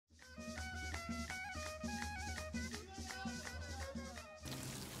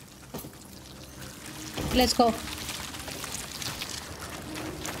Let's go.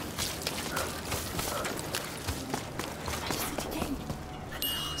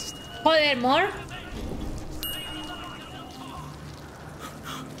 Joder, more?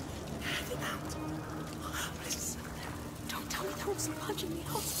 Don't tell me there was a punch in the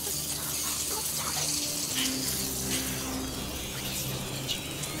house.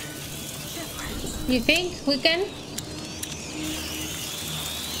 You think we can?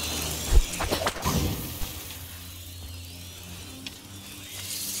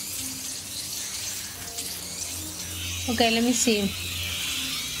 Okay, let me see.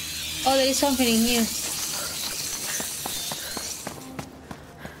 Oh, there is something in here.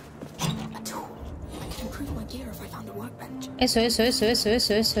 A tool. I could improve my gear if I found a workbench. Eso.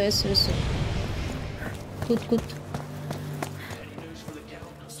 Good.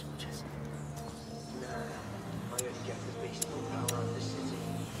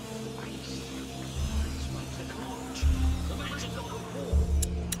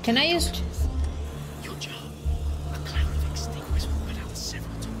 Can I use? Your jar. A cloud of extinguishers will put out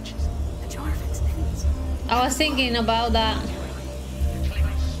several torches. A jar of extinguishers. I was thinking about that.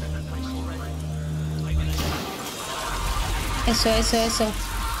 Eso.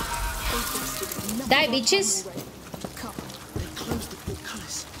 Die, bitches. Come. They closed the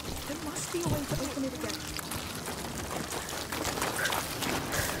portcullis. There must be a way to open it again.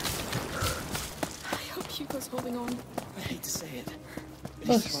 I hope Hugo's holding on. I hate to say it, but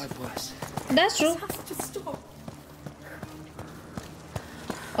he's survived worse. That's true. This has to stop.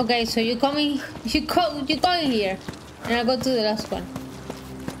 Okay, so you coming here, and I'll go to the last one.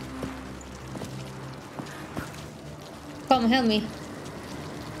 Come, help me.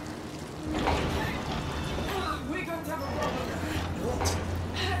 We're going to have a problem. What?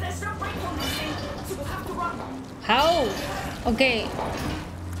 There's no brake on this thing, so we'll have to run. How? Okay.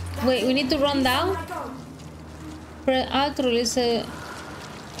 Wait, we need to run down. Press Alt to release a.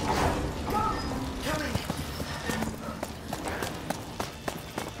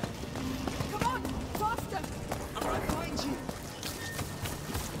 Come on, faster. I'm right behind you.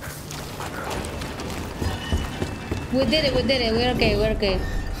 We did it. We're okay.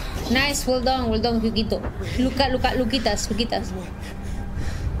 Nice, well done, Huguito. Luquitas.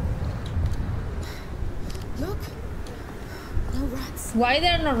 Look. No rats. Why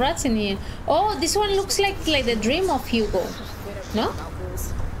there are no rats in here? Oh, this one looks like the dream of Hugo. We don't No? care about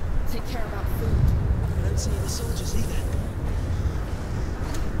rules. Take care about food. I don't see any soldiers either.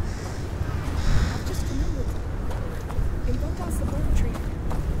 I've just remembered. In Bogart's laboratory,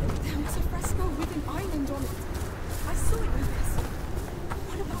 there was a fresco with an island on it. I saw it, Lucas.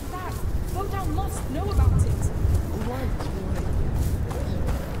 What about that? Bogart must know about it. All right.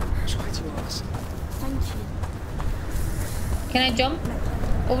 Try to ask. Thank you. Can I jump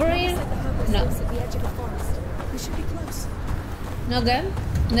over here? Said the herb No. lives at the edge of the forest. We should be close. Okay.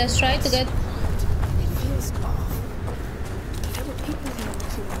 Let's try to get. It feels off. There were people here not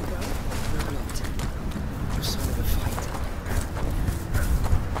too long ago. No, not. No sign of a fight.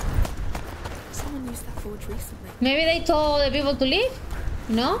 Someone used that forge recently. Maybe they told the people to leave?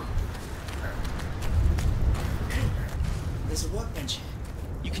 No? There's a workbench here.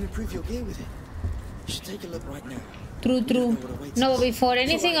 You can improve your gear with it. You should take a look right now. True. No, but before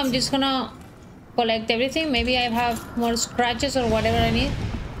anything, I'm just gonna collect everything. Maybe I have more scratches or whatever I need.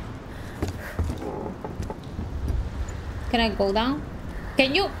 Can I go down?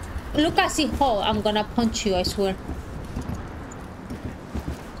 Can you look at the hole? I'm gonna punch you, I swear.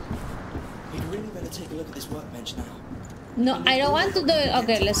 You'd really better take a look at this workbench now. No, I don't want to do it.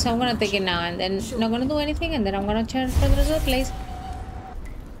 Okay, I'm gonna take it now and then not gonna do anything and then I'm gonna turn for the rest of the place.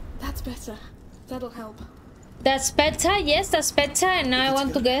 That's better. That'll help. That's better, yes, that's better. And now I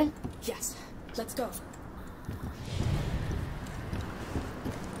want to get. Yes. Let's go.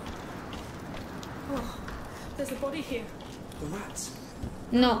 Oh, there's a body here. The rats.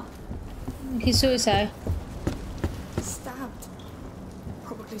 No, he's suicide. Stabbed.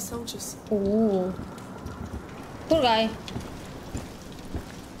 Probably soldiers. Oh, poor guy.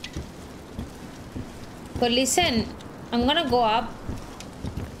 But listen, I'm gonna go up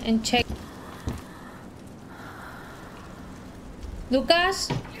and check. Lucas,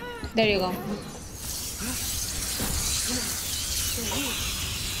 there you go.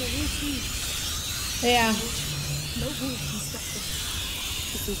 Yeah. No wolves inspected.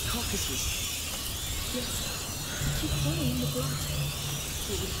 But those carcasses. Yes. Keep following the blood.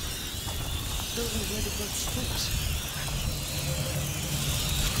 Don't know where the blood stops.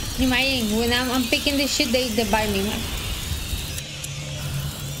 Imagine when I'm picking this shit, they bite me, man.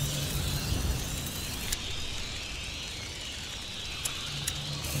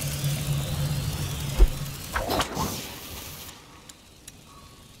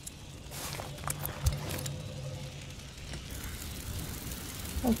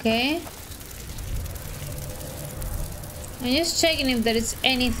 Okay. I'm just checking if there is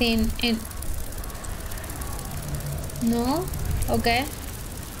anything in. No? Okay.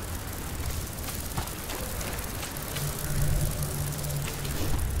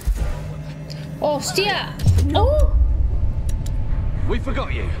 Hostia! Oh! We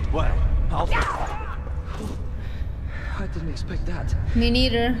forgot you. Well, I'll... I didn't expect that. Me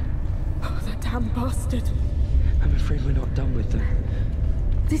neither. Oh, that damn bastard. I'm afraid we're not done with them.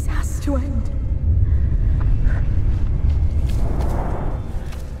 This has to end.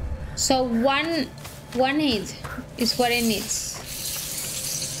 So one hit is what it needs.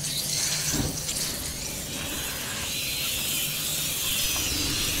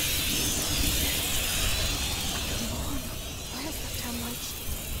 Where's that damn light?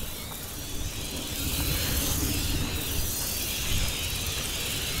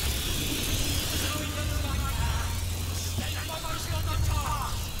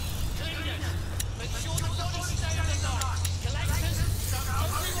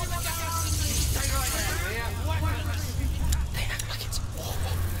 They act like it's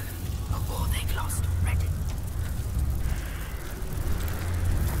awful. A war they've lost already.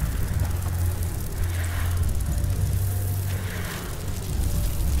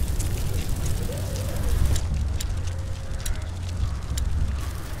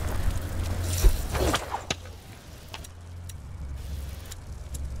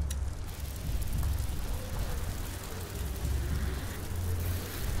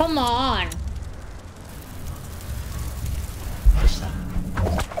 Come on.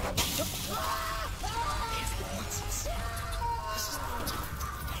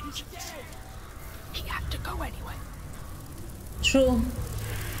 He had to go anyway. True.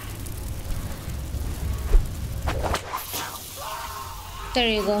 There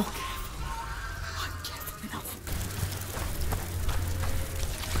you go.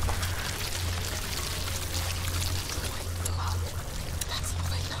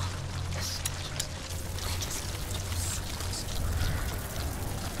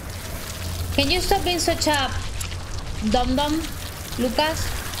 Can you stop being such a dum-dum, Lucas?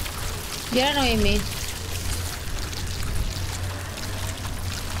 You're annoying me.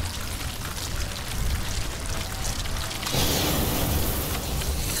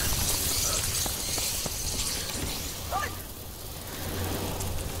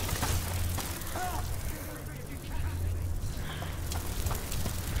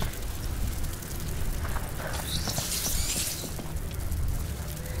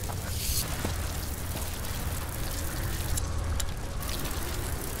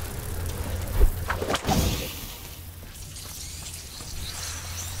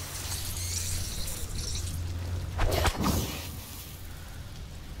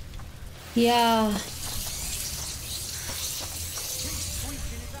 Yeah.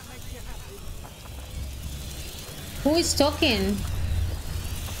 Who is talking?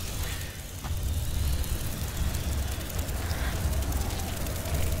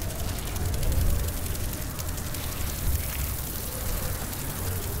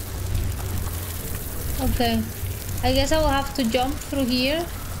 Okay. I guess I will have to jump through here,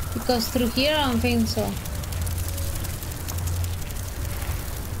 because through here I don't think so.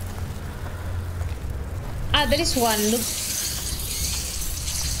 Ah, there is one. Look.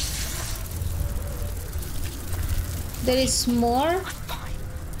 There is more.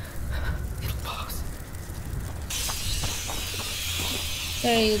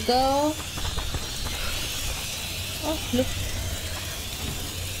 There you go. Oh, look.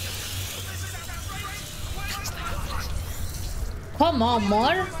 Come on,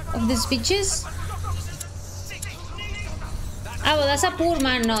 more of these bitches. Ah, well, that's a poor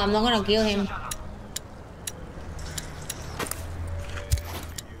man. No, I'm not gonna kill him.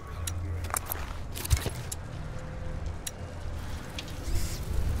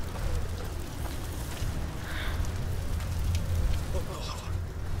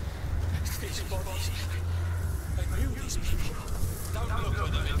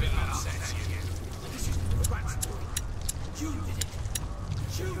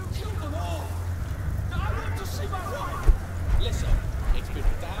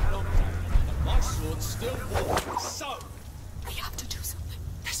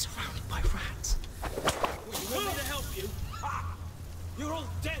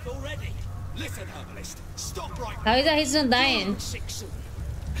 How is that he's not dying?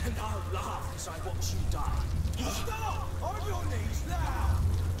 And I'll laugh as I watch you die. Stop! On your knees now!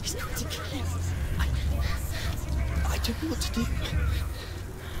 He's going to kill you. I don't know what to do.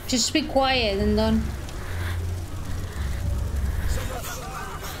 Just be quiet and don't.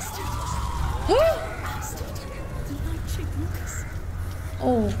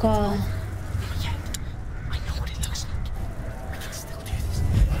 Oh god. Yeah, I know what it looks like. We can still do this.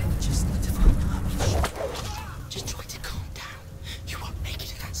 Just need to find the ammunition. Just try to calm down. You won't make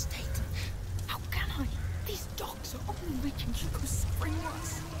it in that state. How can I? These dogs are only making you go suffering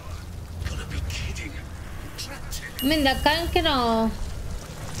worse. Gotta be kidding. Trapped I mean, the can que no.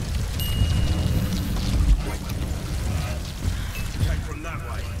 Came from that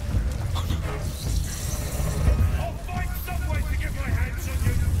way. Oh no. I'll find some way to get my hands on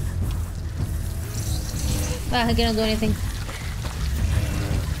you. Ah, I cannot do anything.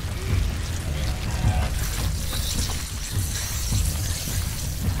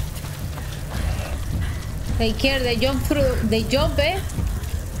 Take care, they jump through, they jump, eh?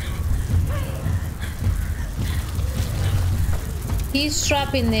 He's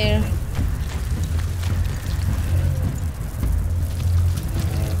trapped in there.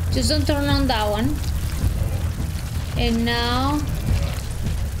 Just don't turn on that one. And now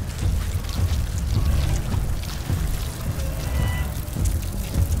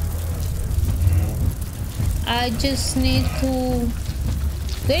I just need to...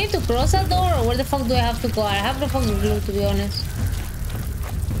 Do I need to cross that door, or where the fuck do I have to go? I have the fucking glue, to be honest.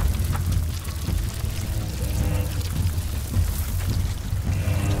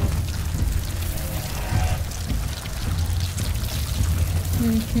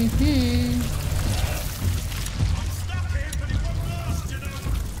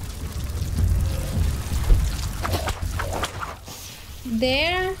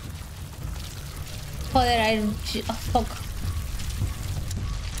 There. Oh, there oh, fuck.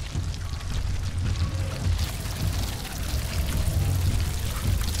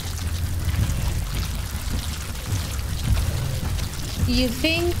 You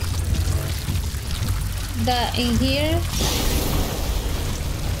think that in here?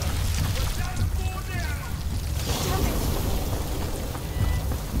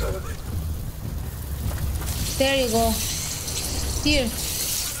 There you go. Here.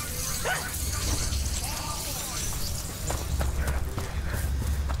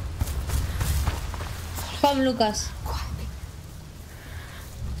 Come, Lucas.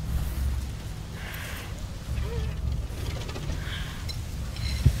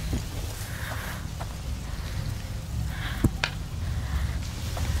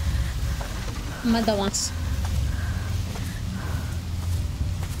 Mother once.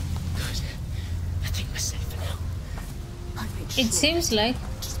 Good. I think we're safe for now. I make It sure. seems like.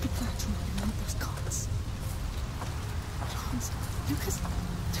 Just be glad you're not in one of those carts. Hans, Lucas,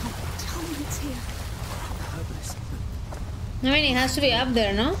 tell me it's here. Herbalist. I mean, it has to be up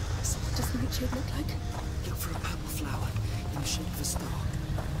there, no? So what does nightshade look like? Look for a purple flower in the shape of a star.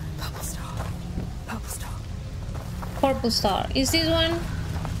 Purple star. Purple star. Purple star. Is this one?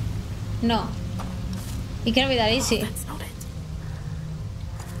 No. It can't be that easy. That's not it.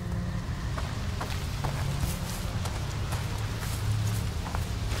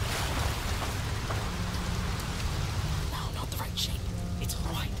 No, not the right shape. It's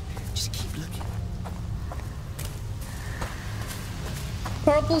alright. Just keep looking.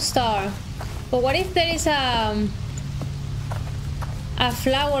 Purple star. But what if there is a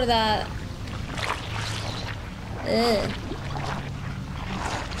flower that... Ugh.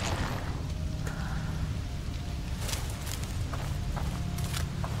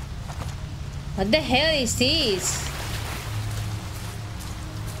 What the hell is this?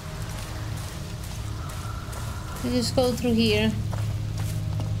 Let's just go through here.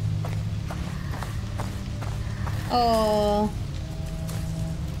 Oh.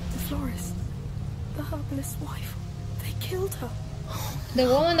 The florist. The herbalist's wife. They killed her. The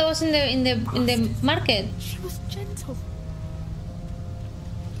woman that was in the market. She was gentle.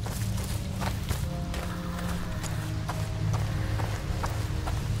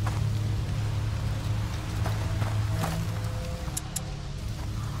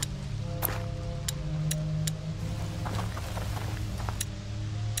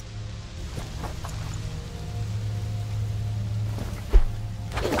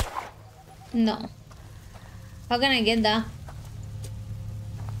 No. How can I get that?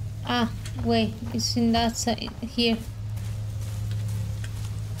 Ah, wait. It's in that side here.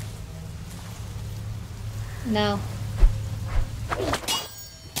 Now.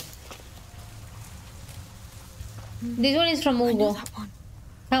 This one is from I know Hugo. that one.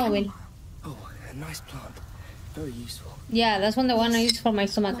 Chamomile. Oh, a nice plant. Very useful. Yeah, that's one the one I use for my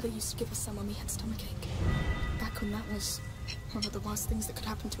stomach. Mother used to give us some when we had stomachache. Back when that was one of the worst things that could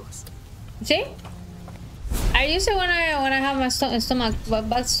happen to us. See? I use it when I have my stomach,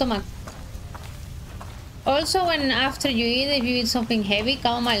 bad stomach. Also, when after you eat, if you eat something heavy,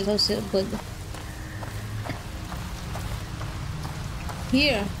 chamomile is also good.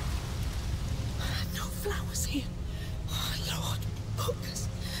 Here. No flowers here. Oh, Lord, Lucas,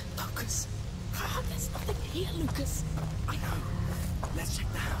 Lucas. There's nothing here, Lucas. I know. Let's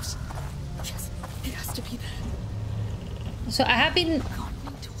check the house. Yes, it has to be there. So I have been.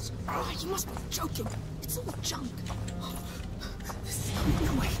 Gardening tools. Oh, you must be joking. It's all junk. Oh, this is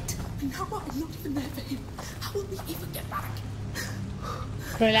no wait. Now I'm not even there for him. How will we even get back?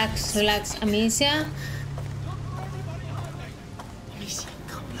 Relax, relax, Amicia. Amicia,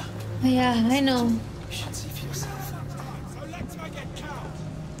 come look. Yeah, I know. You should see for yourself. So let's make it count.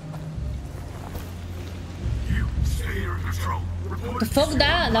 You stay here in control. Report The fuck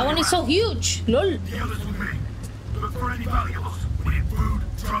that? That one is so huge. Lol. the others with me. Look for any valuables. We need food,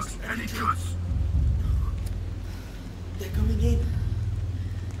 drugs, any goods. They're going in.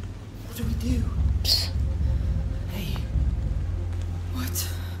 What do we do? Hey. What?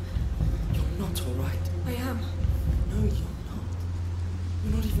 You're not alright. I am. No, you're not.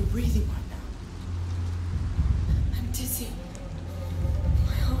 You're not even breathing right now. I'm dizzy.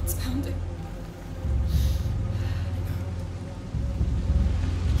 My heart's pounding.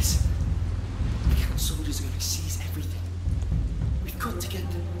 Listen. The camp soldiers are going to seize everything. We've got to get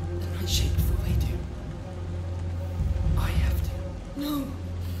the nightshade before they do. I have to. No.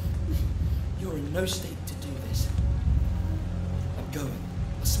 You're in no state to do this. I'm going.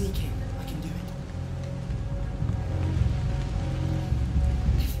 I'll sneak in. I can do it.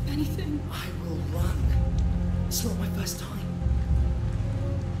 If anything, I will run. It's not my first time.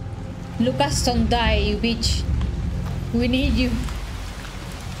 Lucas, don't die, you bitch. We need you.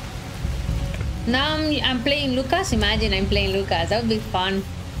 Now I'm playing Lucas. Imagine I'm playing Lucas. That would be fun.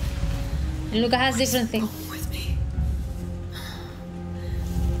 And Lucas has different things. wrong with me?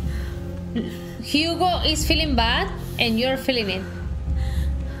 Hugo is feeling bad and you're feeling it.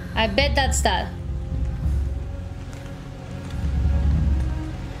 I bet that's that.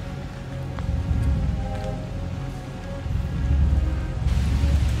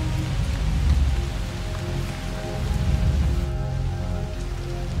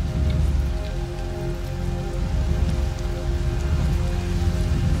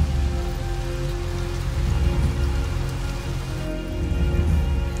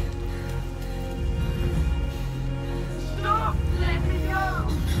 Stop! Let me go!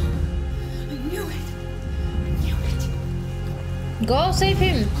 I knew it. I knew it. Go save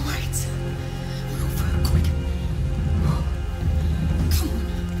him. All right. Move, quick. Come on.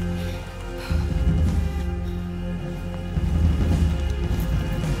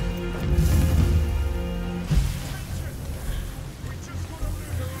 We just got a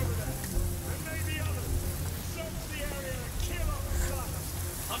looter over there. And maybe others. Search the area and kill our son.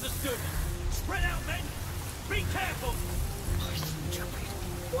 Understood. Spread out, men. Be careful. Oh, you stupid.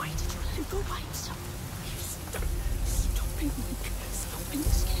 Why did you let him go by himself? Stop being weak. Stop being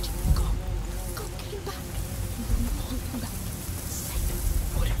scared. Go. Go get him back. Bring all him back. Save him.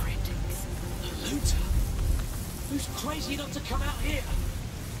 Whatever it takes. A looter? Who's crazy not to come out here?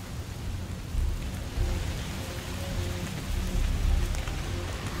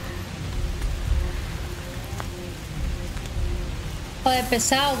 Joder,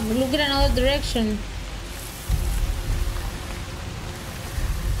 pesado. Look in another direction.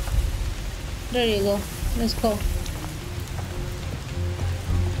 There you go. Let's go.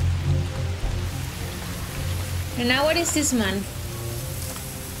 And now what is this man?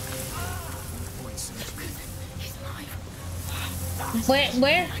 He's alive.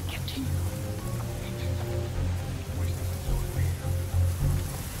 Where? I kept him.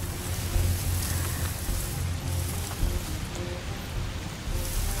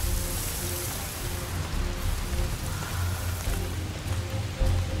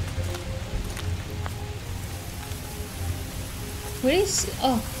 Where is?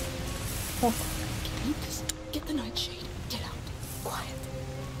 Oh, fuck. Lucas, get the nightshade. Get out. Quiet.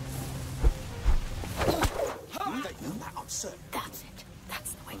 They know that, I'm certain. That's it.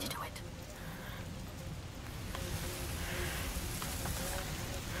 That's the way to do it.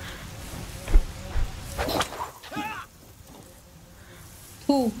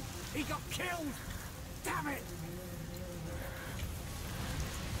 Who? He got killed. Damn it.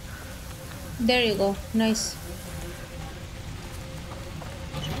 There you go. Nice.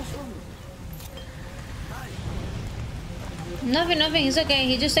 Nothing, nothing. It's okay.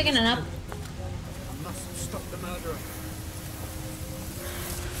 He's just taking a nap. I must have stopped the murderer.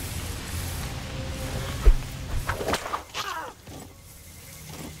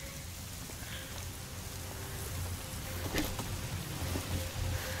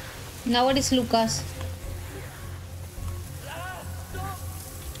 Now what is Lucas?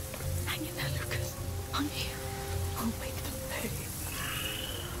 Hang in there, Lucas. I'm here. I'll make them pay.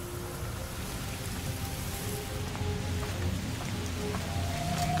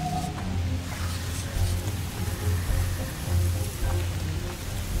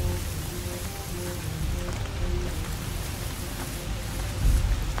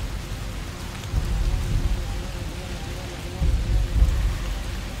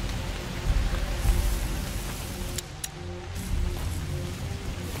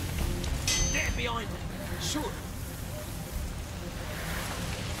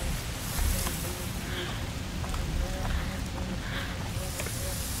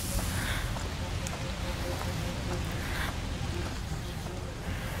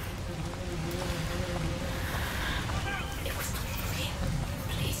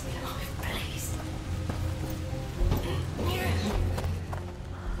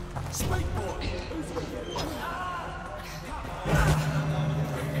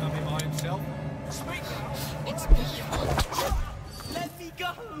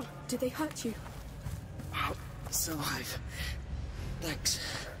 go! Did they hurt you? I'll survive. Thanks.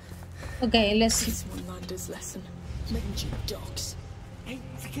 Okay, let's. This one learned his lesson. Mangy dogs. Hey,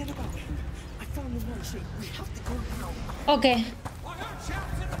 forget about him. I found the nursery. We have to go now. Okay.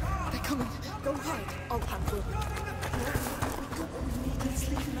 They're coming. Go hide. I'll handle it. Let's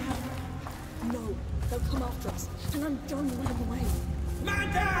leave now. No, they'll come after us, and I'm done running away.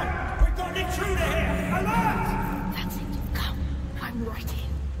 Man down! We've got an intruder here! Alert! That's it. Come. I'm right here.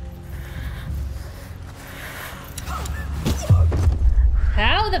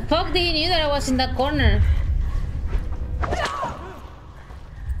 How the fuck did he knew that I was in that corner?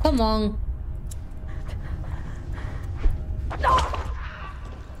 Come on.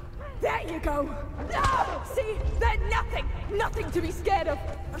 There you go. See, they're nothing. Nothing to be scared of.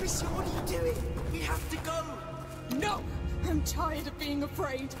 Alicia, what are you doing? We have to go. No, I'm tired of being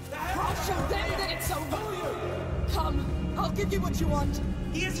afraid. I'll show them that it's over. Come, I'll give you what you want.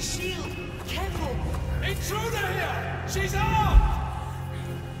 He has a shield. Careful. Intruder here! She's armed!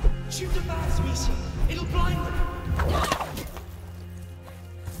 Shoot the bars, Misha. It'll blind them.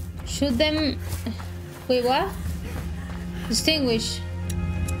 Shoot them. Wait, what? Distinguish.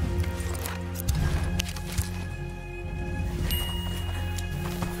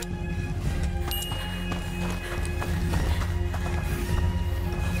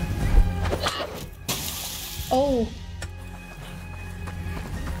 Oh.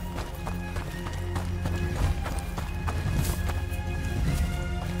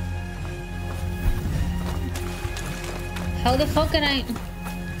 How the fuck can I?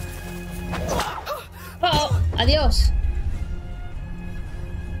 Oh, adios.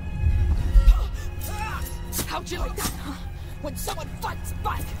 How'd you like that, huh? When someone fights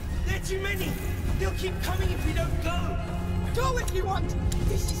back. There are too many. They'll keep coming if we don't go. Go if you want.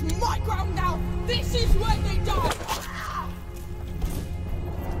 This is my ground now. This is where they die.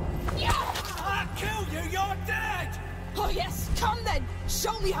 I killed you! You're dead! Oh yes, come then.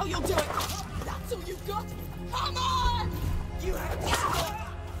 Show me how you'll do it. That's all you've got. Come on! You have to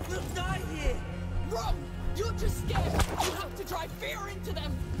stop. We'll die here. Wrong. You're just scared. You have to drive fear into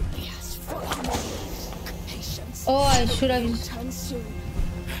them. Yes, follow me. Patience. Oh, I should have. Turn soon.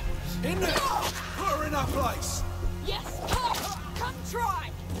 In there! Put her in her place! Yes, come try.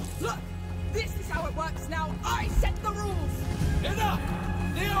 Look, this is how it works now. I set the rules. Enough!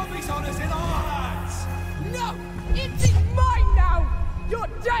 The army's on us in our hands! No, it's in mine now. You're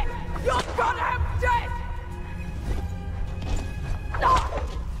dead. You're goddamn dead.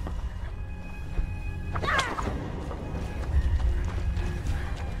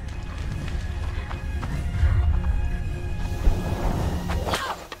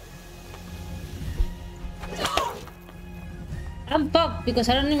 I'm fucked because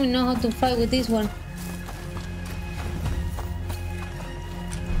I don't even know how to fight with this one.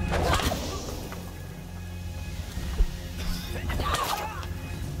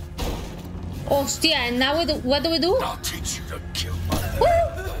 Hostia, and now what do we do? I'll teach you to kill my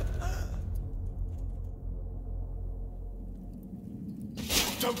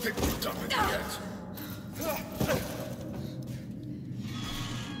Don't think we've done it yet.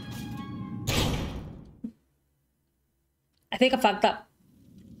 I think I fucked up.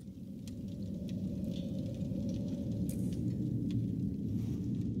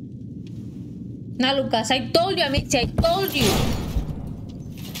 Now, Lucas, I told you, Amici, I told you.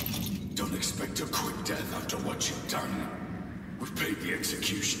 Don't expect a quick death after what you've done. We've paid the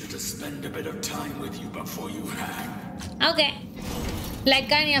executioner to spend a bit of time with you before you hang. Okay.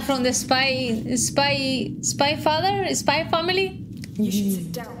 Like Anya from the spy family. You should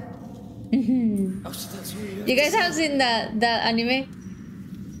sit down. Oh, so that's who you are. You guys have seen the anime?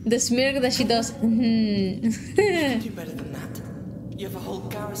 The smirk that she does. You do better than that. You have a whole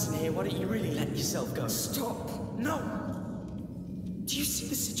garrison here. Why don't you really let yourself go? Stop. No. Do you see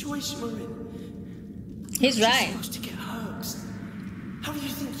the situation we're in? He's You're right. supposed to get hugs. How do you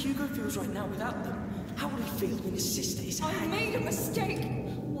think Hugo feels right now without them? How will he feel when his sister is I hanged? made a mistake,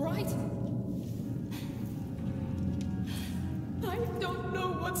 right? I don't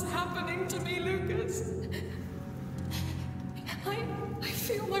know what's happening to me, Lucas. I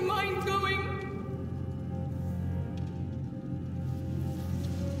feel my mind going.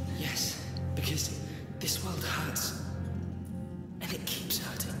 Yes, because this world hurts. And it keeps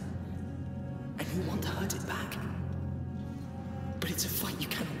hurting. And you want to hurt it back. But it's a fight you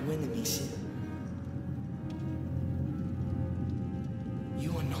cannot win, Amicia.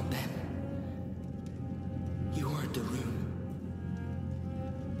 You are not them. You are the room.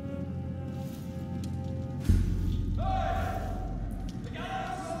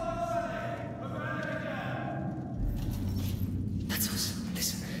 That's us.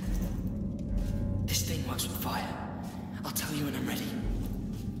 keep fire. I'll tell you when I'm ready.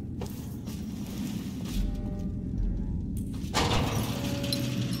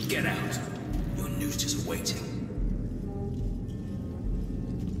 Get out. Your news just waiting.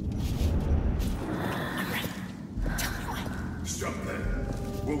 I'm ready. Tell me when. Stop there.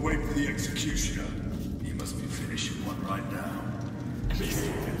 We'll wait for the executioner. He must be finishing one right now.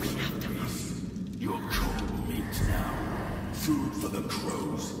 Your cold meat now. Food for the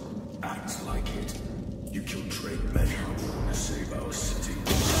crows. Act like it. You killed trade men to save our city.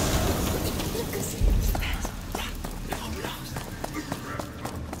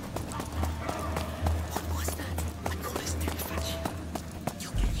 What was that? I call this infection.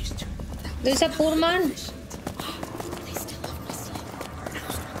 You'll get used to it. There's a poor man. They still have my sleep.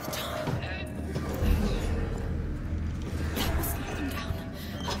 Now's not the time. That was letting down.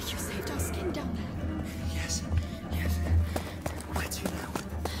 You saved our skin down there. Yes. Where to now?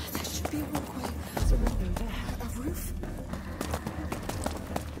 There should be a walkway. There's a walkway there. A roof?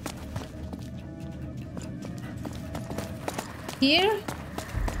 Here?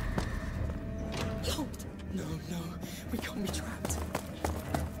 Locked. No. We can't be trapped.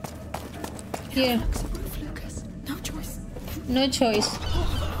 Here. It's a roof, Lucas. No choice. No choice.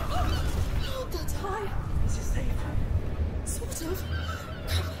 Oh, that's high. Is it safe? Sort of.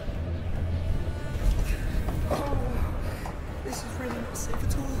 Oh, this is really not safe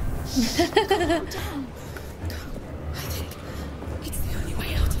at all. Calm down. I think it's the only way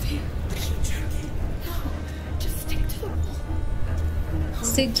out of here. No, just stick to the wall.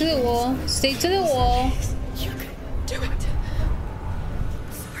 Stick to the wall. Stick to the wall. You can do it.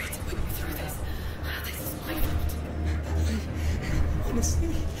 Sorry to put you through this. This is my fault. Honestly,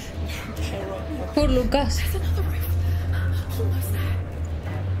 I don't care right now. Poor Lucas. There's another roof. Almost there.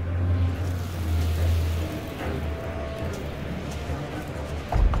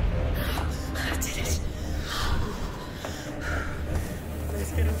 I did it.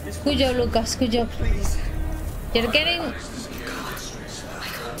 Let's get off this. Good job, Lucas. Good job. Please. You're getting.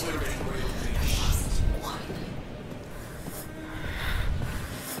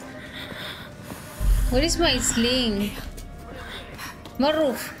 Where is my sling? More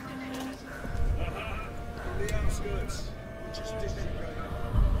roof.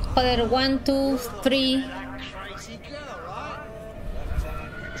 Joder, 1, 2, 3. Crazy girl, right?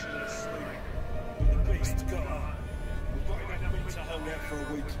 The beast got her. We've got enough to hold out for a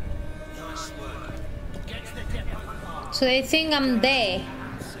week. Nice work. Get to the depot. So they think I'm there.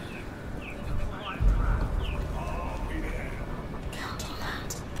 Count on that.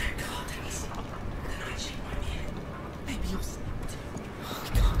 God, maybe you'll sleep too. We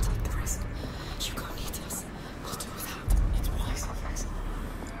can't take the risk. You go need us. We'll do without. It's wise of us.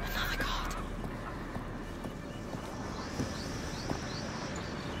 Another guard.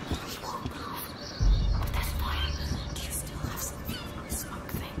 We won't move. If there's fire, do you still have some smoke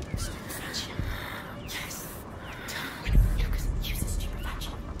thing? Stupefacient? Yes. When Lucas uses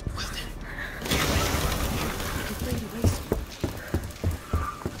stupefacient. Well then. You can really waste it.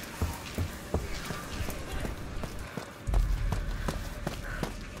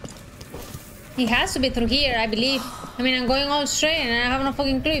 It has to be through here, I believe. I mean, I'm going all straight and I have no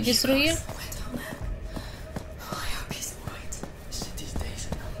fucking clue if it's through here. Somewhere down there. Oh, I hope he's right. City's days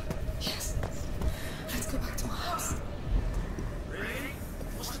are numbered. Yes. Let's go back to my house. Really?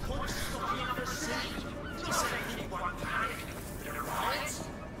 What's the point of stopping another city? Not saying anyone panic. But a riot?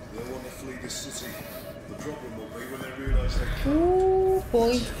 They'll want to flee this city. The problem will be when they realise they can't Ooh,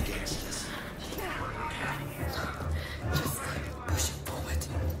 boy. against us. Just push it forward.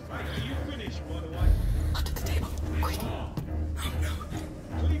 Are you finished, by the way? Under the table. Quick. Oh no.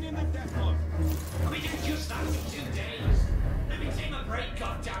 Cleaning the depot. We did just that in 2 days. Let me take a break,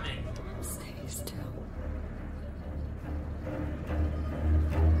 goddammit. Stay still.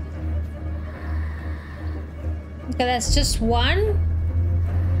 Okay, that's just one.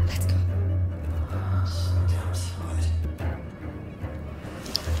 Let's go.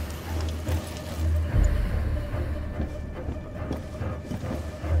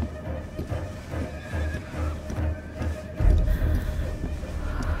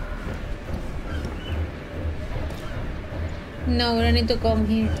 No, we don't need to come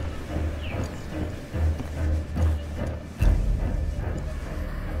here.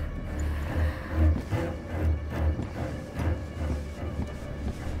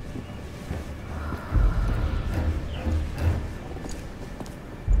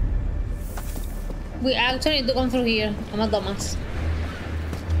 We actually need to come through here. I'm a dumbass.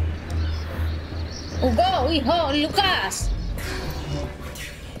 Oh, go, hijo, Lucas!